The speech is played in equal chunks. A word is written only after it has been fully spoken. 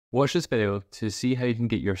Watch this video to see how you can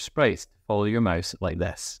get your sprites to follow your mouse like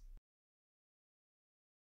this.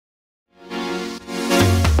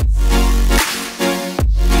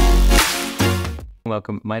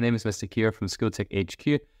 Welcome, my name is Mr. Keir from SchoolTech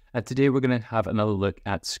HQ, and today we're going to have another look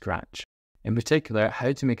at Scratch. In particular,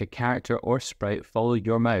 how to make a character or sprite follow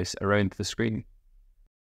your mouse around the screen.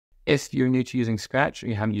 If you're new to using Scratch or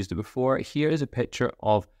you haven't used it before, here is a picture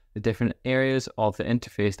of the different areas of the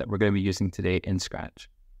interface that we're going to be using today in Scratch.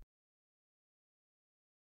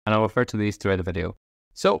 And I'll refer to these throughout the video.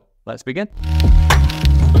 So, let's begin.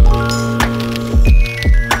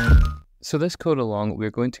 So this code along, we're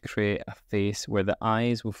going to create a face where the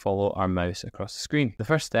eyes will follow our mouse across the screen. The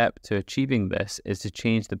first step to achieving this is to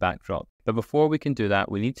change the backdrop. But before we can do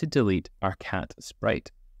that, we need to delete our cat sprite.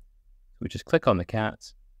 We just click on the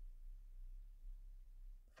cat.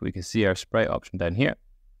 We can see our sprite option down here.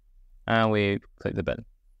 And we click the bin.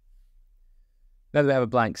 Now that we have a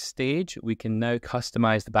blank stage, we can now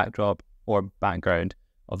customize the backdrop or background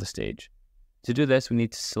of the stage. To do this, we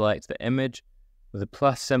need to select the image with a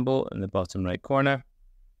plus symbol in the bottom right corner,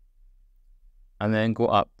 and then go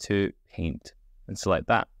up to Paint and select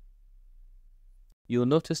that. You'll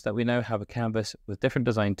notice that we now have a canvas with different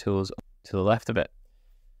design tools to the left of it.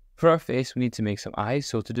 For our face, we need to make some eyes.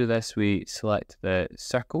 So to do this, we select the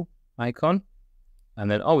circle icon,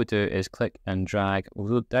 and then all we do is click and drag.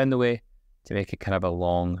 We'll go down the way to make it kind of a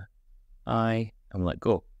long eye, and let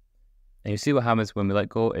go. And you see what happens when we let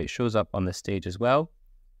go, it shows up on the stage as well.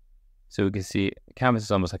 So we can see the canvas is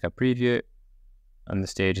almost like a preview, and the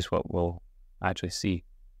stage is what we'll actually see.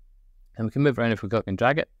 And we can move around if we click and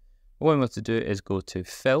drag it. What we want to do is go to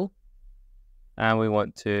Fill, and we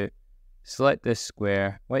want to select this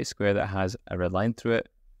square, white square that has a red line through it,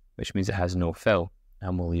 which means it has no fill,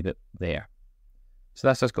 and we'll leave it there. So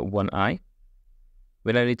that's just got one eye.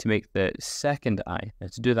 We now need to make the second eye. Now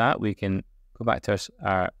to do that, we can go back to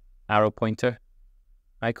our arrow pointer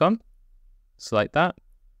icon, select that.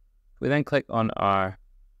 We then click on our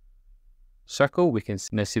circle. We can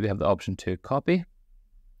now see we have the option to copy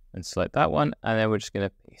and select that one, and then we're just going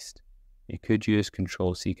to paste. You could use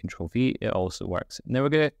Control-C, Control-V, it also works. And then we're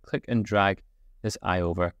going to click and drag this eye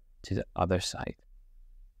over to the other side.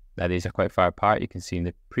 Now these are quite far apart, you can see in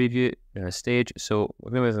the preview in the stage, so we're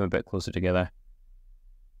going to move them a bit closer together.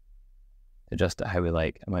 Adjust it how we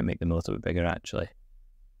like. I might make them a little bit bigger actually.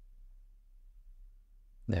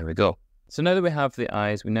 There we go. So now that we have the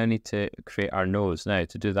eyes, we now need to create our nose. Now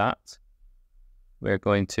to do that, we're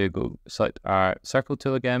going to go select our circle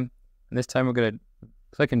tool again, and this time we're going to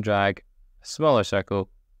click and drag a smaller circle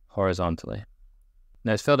horizontally.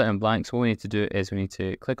 Now it's filled it in blank, so what we need to do is we need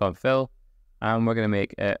to click on Fill, and we're going to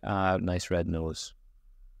make it a nice red nose.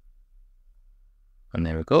 And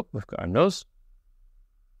there we go, we've got our nose.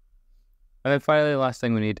 And then finally, the last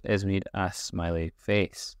thing we need a smiley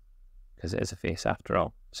face, because it is a face after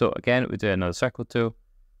all. So again, we do another circle tool,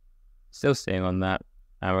 still staying on that,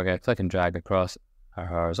 and we're going to click and drag across our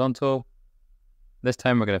horizontal. This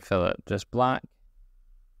time we're going to fill it just black.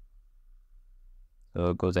 So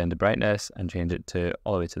it goes down to brightness and change it to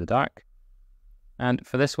all the way to the dark. And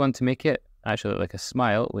for this one, to make it actually look like a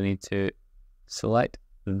smile, we need to select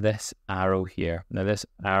this arrow here. Now this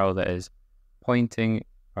arrow that is pointing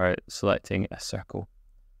or selecting a circle.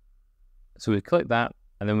 So we click that,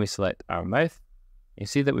 and then we select our mouth. You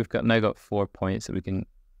see that we've now got 4 points that we can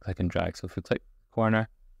click and drag. So if we click the corner,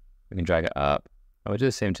 we can drag it up. And we'll do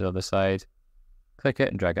the same to the other side. Click it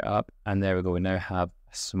and drag it up, and there we go. We now have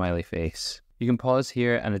a smiley face. You can pause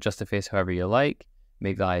here and adjust the face however you like.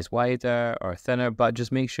 Make the eyes wider or thinner, but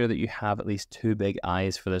just make sure that you have at least 2 big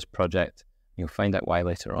eyes for this project. You'll find out why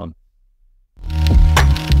later on.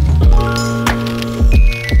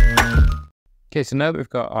 Okay, so now that we've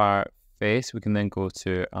got our face, we can then go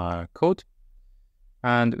to our code.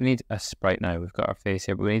 And we need a sprite now. We've got our face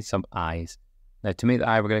here, but we need some eyes. Now to make the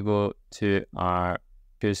eye, we're going to go to our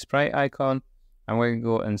choose sprite icon, and we're going to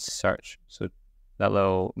go and search. So that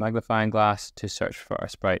little magnifying glass to search for our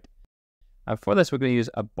sprite. And for this, we're going to use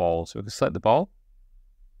a ball. So we can select the ball.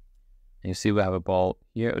 And you see we have a ball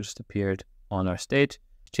here. It just appeared on our stage.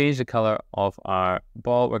 To change the color of our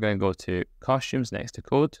ball, we're going to go to costumes next to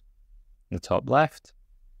code in the top left.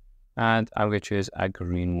 And I'm going to choose a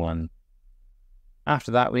green one.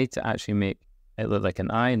 After that, we need to actually make it look like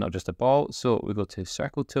an eye, not just a ball. So we go to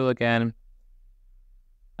Circle tool again,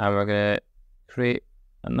 and we're going to create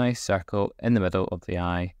a nice circle in the middle of the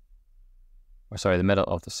eye, or sorry, the middle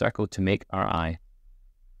of the circle to make our eye.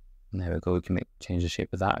 And there we go, we can change the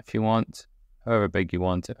shape of that if you want, however big you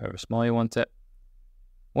want it, however small you want it.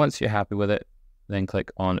 Once you're happy with it, then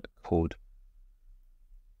click on Code.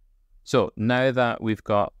 So now that we've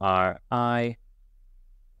got our eye,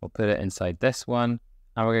 we'll put it inside this one,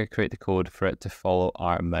 and we're going to create the code for it to follow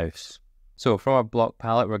our mouse. So from our block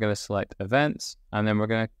palette, we're going to select events, and then we're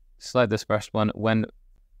going to select this first one,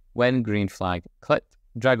 when green flag clicked,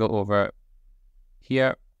 drag it over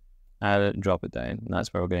here, and drop it down. And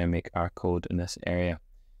that's where we're going to make our code in this area.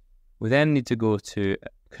 We then need to go to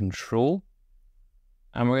control,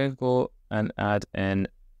 and we're going to go and add in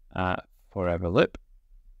a forever loop.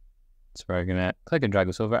 So we're going to click and drag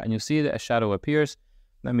this over, and you'll see that a shadow appears.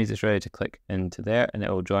 That means it's ready to click into there, and it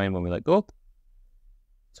will join when we let go.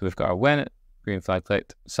 So we've got our when green flag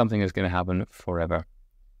clicked, something is going to happen forever.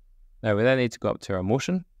 Now we then need to go up to our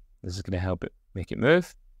motion. This is going to help it make it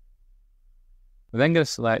move. We're then going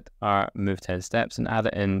to select our move 10 steps and add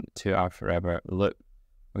it into our forever loop.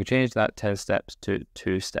 We change that 10 steps to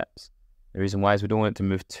 2 steps. The reason why is we don't want it to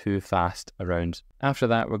move too fast around. After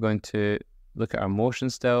that, we're going to look at our motion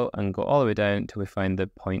still and go all the way down until we find the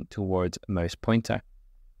point towards a mouse pointer.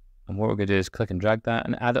 And what we're going to do is click and drag that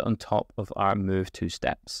and add it on top of our move 2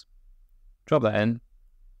 steps. Drop that in.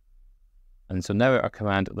 And so now our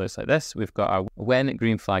command looks like this. We've got our when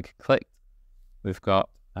green flag clicked. We've got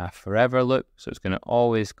a forever loop. So it's going to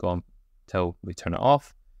always go on until we turn it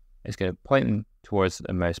off. It's going to point towards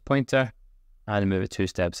the mouse pointer and move it 2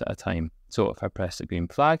 steps at a time. So if I press the green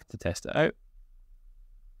flag to test it out,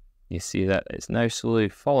 you see that it's now slowly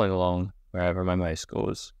following along wherever my mouse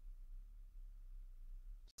goes.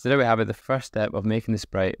 So there we have it, the first step of making the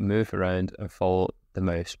sprite move around and follow the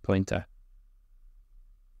mouse pointer.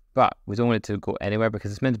 But we don't want it to go anywhere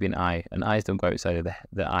because it's meant to be an eye, and eyes don't go outside of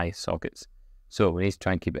the eye sockets. So we need to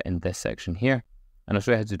try and keep it in this section here, and I'll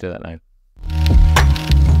show you how to do that now.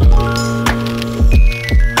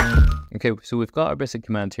 Okay, so we've got our basic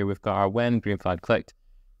command here. We've got our when green flag clicked.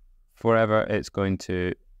 Forever, it's going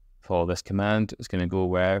to follow this command. It's going to go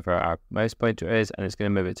wherever our mouse pointer is, and it's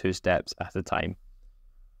going to move it 2 steps at a time.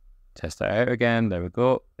 Test that out again. There we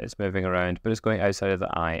go. It's moving around, but it's going outside of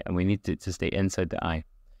the eye, and we need it to stay inside the eye.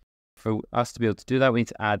 For us to be able to do that, we need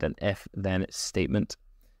to add an if-then statement.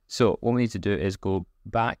 So what we need to do is go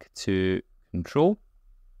back to control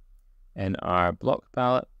in our block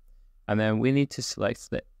palette, and then we need to select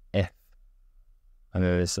the if. And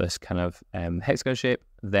there's this kind of hexagon shape,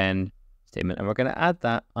 then statement, and we're going to add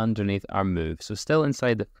that underneath our move. So still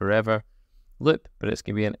inside the forever loop, but it's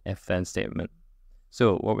going to be an if-then statement.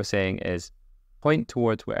 So what we're saying is point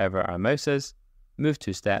towards wherever our mouse is, move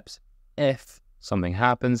 2 steps. If something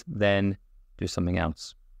happens, then do something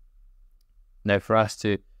else. Now for us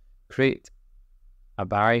to create a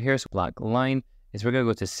barrier here, so black line, is we're going to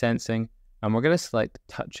go to sensing, and we're going to select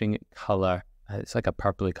touching color. It's like a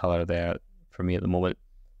purpley color there for me at the moment.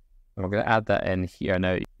 And we're going to add that in here.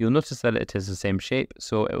 Now you'll notice that it is the same shape,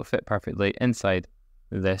 so it will fit perfectly inside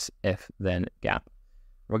this if-then gap.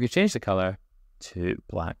 We're going to change the color to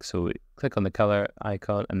black. So we click on the color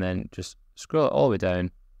icon and then just scroll it all the way down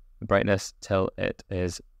the brightness till it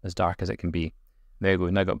is as dark as it can be. There you go,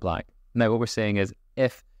 now got black. Now what we're saying is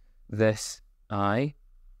if this eye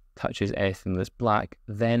touches anything that's black,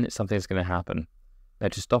 then something's going to happen. Now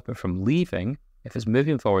to stop it from leaving, if it's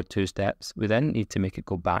moving forward 2 steps, we then need to make it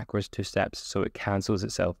go backwards 2 steps so it cancels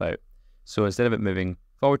itself out. So instead of it moving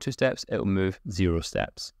forward 2 steps, it will move 0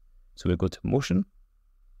 steps. So we go to motion,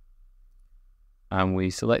 and we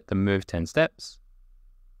select the move 10 steps,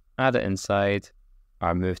 add it inside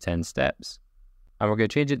our move 10 steps, and we're going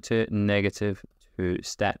to change it to -2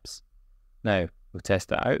 steps. Now we'll test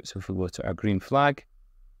that out. So if we go to our green flag,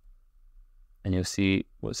 and you'll see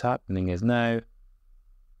what's happening is now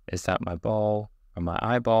is that my ball or my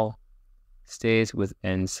eyeball stays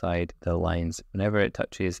inside the lines. Whenever it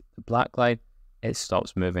touches the black line, it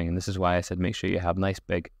stops moving. And this is why I said make sure you have nice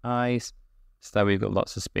big eyes, so that we've got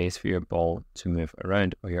lots of space for your ball to move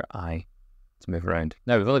around, or your eye to move around.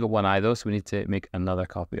 Now we've only got one eye though, so we need to make another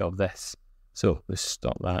copy of this. So let's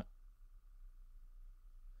stop that.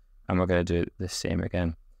 And we're going to do the same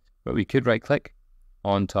again. But we could right click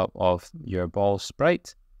on top of your ball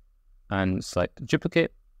sprite and select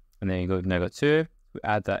duplicate. And then you go, now got 2. We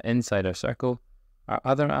add that inside our circle, our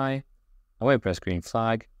other eye. And when we press green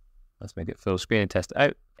flag, let's make it full screen and test it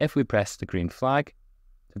out. If we press the green flag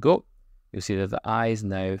to go, you'll see that the eyes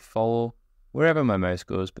now follow wherever my mouse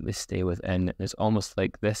goes, but they stay within. It's almost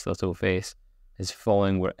like this little face is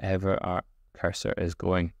following wherever our cursor is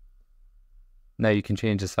going. Now you can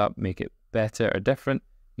change this up, make it better or different.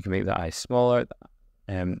 You can make the eyes smaller.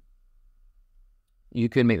 You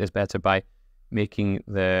can make this better by making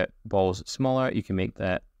the balls smaller. You can make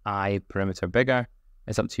the eye perimeter bigger.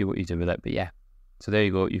 It's up to you what you do with it, but yeah. So there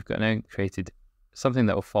you go. You've got now created something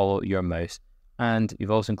that will follow your mouse And you've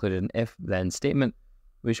also included an if-then statement,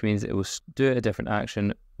 which means it will do a different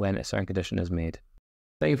action when a certain condition is made.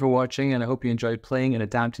 Thank you for watching, and I hope you enjoyed playing and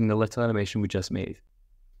adapting the little animation we just made.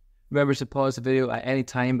 Remember to pause the video at any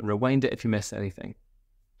time and rewind it if you missed anything.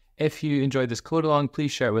 If you enjoyed this code along,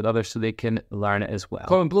 please share it with others so they can learn it as well.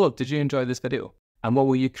 Comment below, did you enjoy this video? And what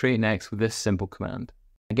will you create next with this simple command?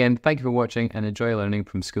 Again, thank you for watching and enjoy learning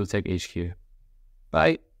from SchoolTech HQ.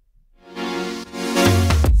 Bye!